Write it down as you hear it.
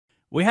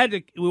We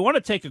want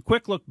to take a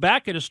quick look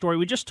back at a story.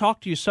 We just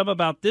talked to you some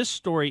about this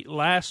story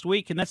last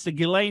week, and that's the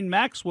Ghislaine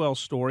Maxwell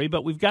story,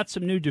 but we've got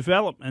some new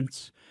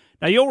developments.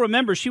 Now, you'll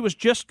remember she was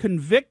just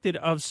convicted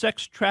of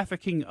sex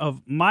trafficking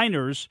of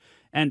minors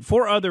and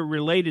 4 other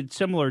related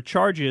similar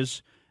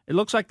charges. It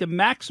looks like the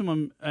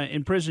maximum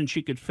in prison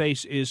she could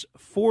face is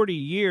 40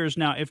 years.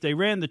 Now, if they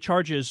ran the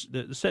charges,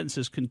 the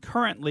sentences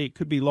concurrently, it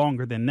could be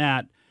longer than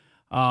that.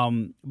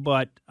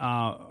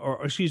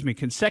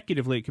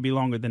 Consecutively, it could be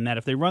longer than that.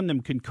 If they run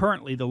them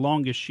concurrently, the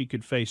longest she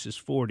could face is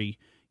 40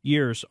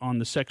 years on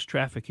the sex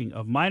trafficking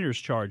of minors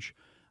charge.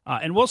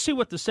 And we'll see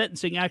what the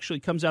sentencing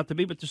actually comes out to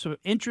be. But there's some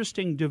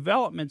interesting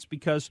developments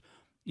because,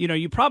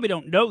 you probably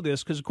don't know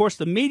this because, of course,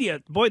 the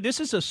media,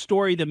 this is a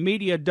story the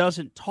media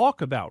doesn't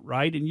talk about,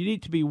 right? And you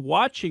need to be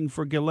watching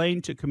for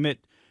Ghislaine to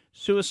commit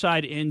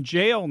suicide in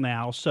jail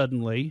now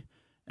suddenly.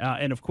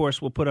 And, of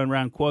course, we'll put on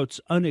round quotes,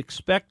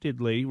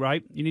 unexpectedly,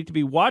 right? You need to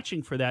be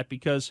watching for that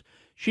because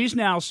she's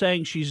now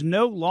saying she's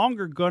no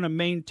longer going to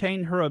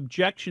maintain her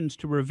objections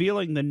to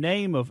revealing the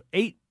name of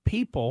 8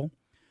 people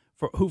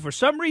who, for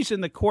some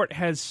reason, the court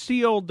has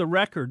sealed the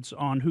records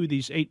on who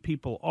these 8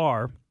 people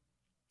are.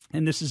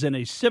 And this is in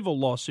a civil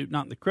lawsuit,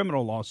 not in the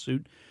criminal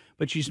lawsuit.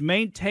 But she's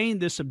maintained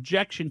this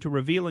objection to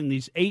revealing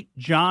these 8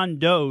 John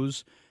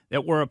Does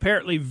that were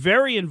apparently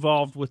very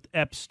involved with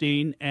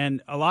Epstein,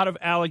 and a lot of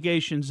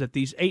allegations that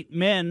these 8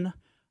 men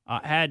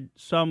had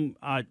some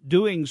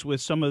doings with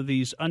some of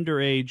these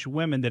underage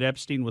women that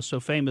Epstein was so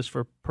famous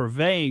for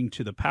purveying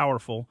to the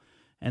powerful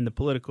and the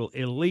political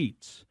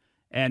elites.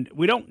 And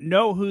we don't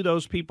know who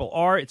those people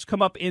are. It's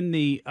come up in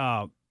the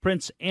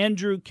Prince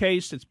Andrew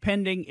case that's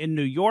pending in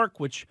New York,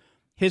 which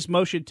his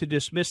motion to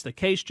dismiss the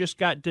case just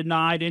got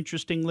denied,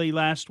 interestingly,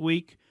 last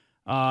week.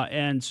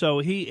 And so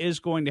he is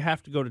going to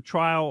have to go to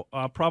trial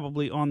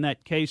probably on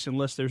that case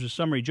unless there's a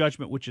summary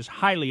judgment, which is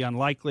highly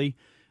unlikely.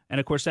 And,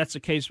 of course, that's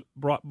a case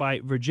brought by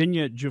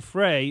Virginia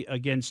Giuffre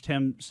against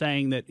him,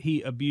 saying that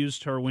he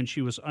abused her when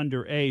she was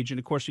underage. And,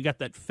 of course, you got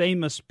that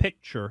famous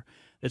picture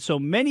that so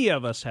many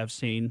of us have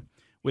seen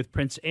with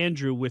Prince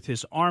Andrew with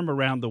his arm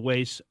around the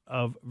waist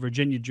of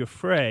Virginia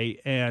Giuffre,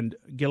 and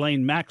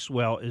Ghislaine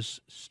Maxwell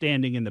is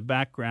standing in the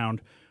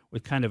background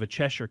with kind of a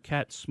Cheshire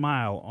Cat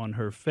smile on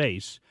her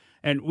face.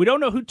 And we don't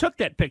know who took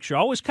that picture. I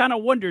always kind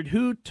of wondered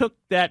who took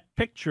that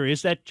picture.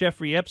 Is that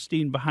Jeffrey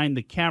Epstein behind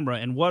the camera?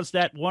 And was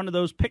that one of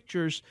those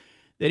pictures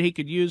that he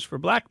could use for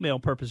blackmail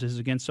purposes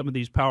against some of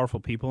these powerful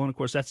people? And, of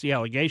course, that's the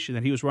allegation,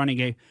 that he was running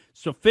a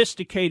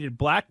sophisticated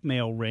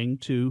blackmail ring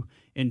to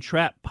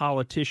entrap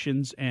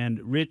politicians and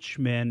rich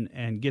men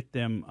and get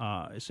them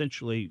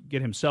essentially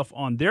get himself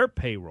on their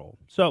payroll.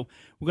 So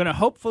we're going to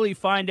hopefully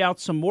find out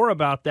some more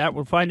about that.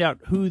 We'll find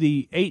out who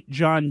the 8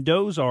 John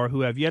Does are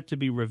who have yet to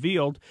be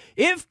revealed,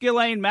 if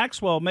Ghislaine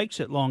Maxwell makes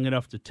it long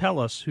enough to tell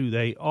us who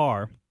they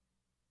are.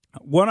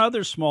 One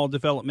other small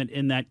development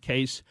in that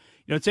case,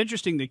 it's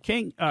interesting.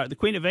 The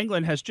Queen of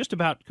England has just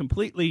about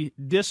completely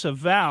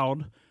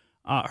disavowed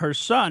her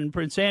son,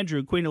 Prince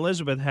Andrew. Queen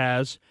Elizabeth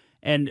has.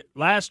 And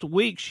last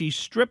week, she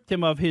stripped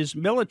him of his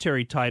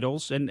military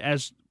titles, and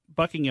as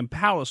Buckingham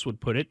Palace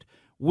would put it,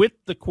 with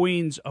the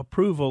Queen's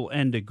approval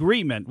and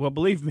agreement. Well,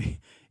 believe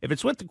me, if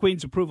it's with the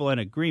Queen's approval and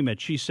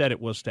agreement, she said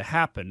it was to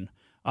happen.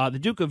 The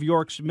Duke of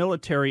York's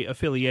military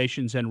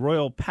affiliations and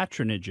royal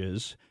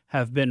patronages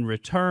have been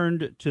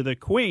returned to the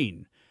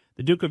Queen.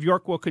 The Duke of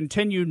York will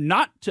continue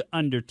not to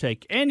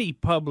undertake any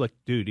public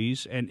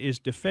duties and is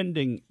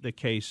defending the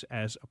case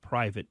as a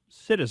private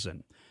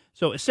citizen.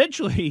 So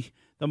essentially,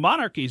 the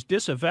monarchy's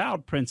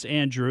disavowed Prince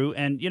Andrew,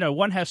 and,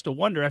 one has to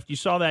wonder, after you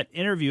saw that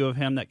interview of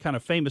him, that kind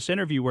of famous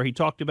interview where he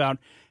talked about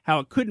how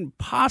it couldn't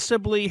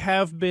possibly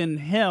have been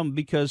him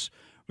because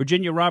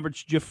Virginia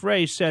Roberts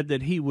Giuffre said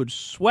that he was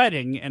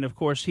sweating, and, of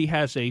course, he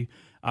has a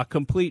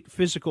complete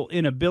physical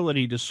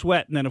inability to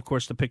sweat. And then, of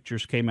course, the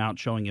pictures came out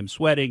showing him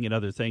sweating and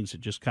other things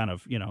that just kind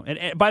of,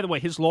 And by the way,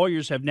 his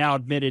lawyers have now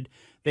admitted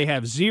they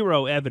have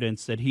zero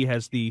evidence that he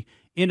has the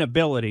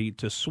inability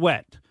to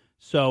sweat.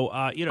 So,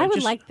 I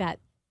would like that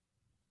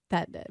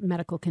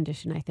medical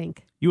condition, I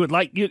think. You would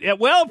like,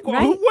 well, of course,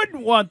 right? Who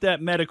wouldn't want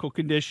that medical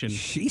condition?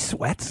 She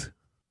sweats.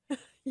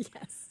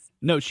 Yes.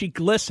 No, she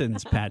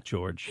glistens, Pat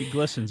George. She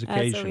glistens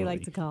occasionally. That's what we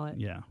like to call it.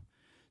 Yeah.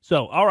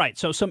 So, all right.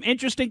 So some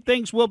interesting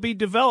things will be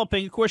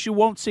developing. Of course, you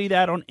won't see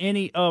that on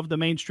any of the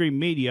mainstream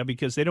media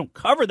because they don't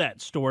cover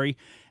that story.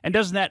 And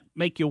doesn't that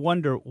make you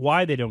wonder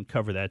why they don't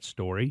cover that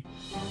story?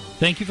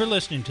 Thank you for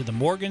listening to the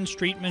Morgan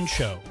Streetman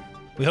Show.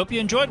 We hope you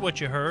enjoyed what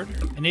you heard.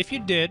 And if you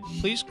did,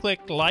 please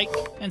click like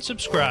and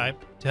subscribe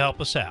to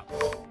help us out.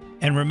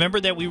 And remember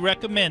that we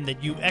recommend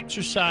that you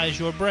exercise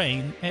your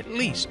brain at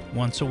least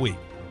once a week.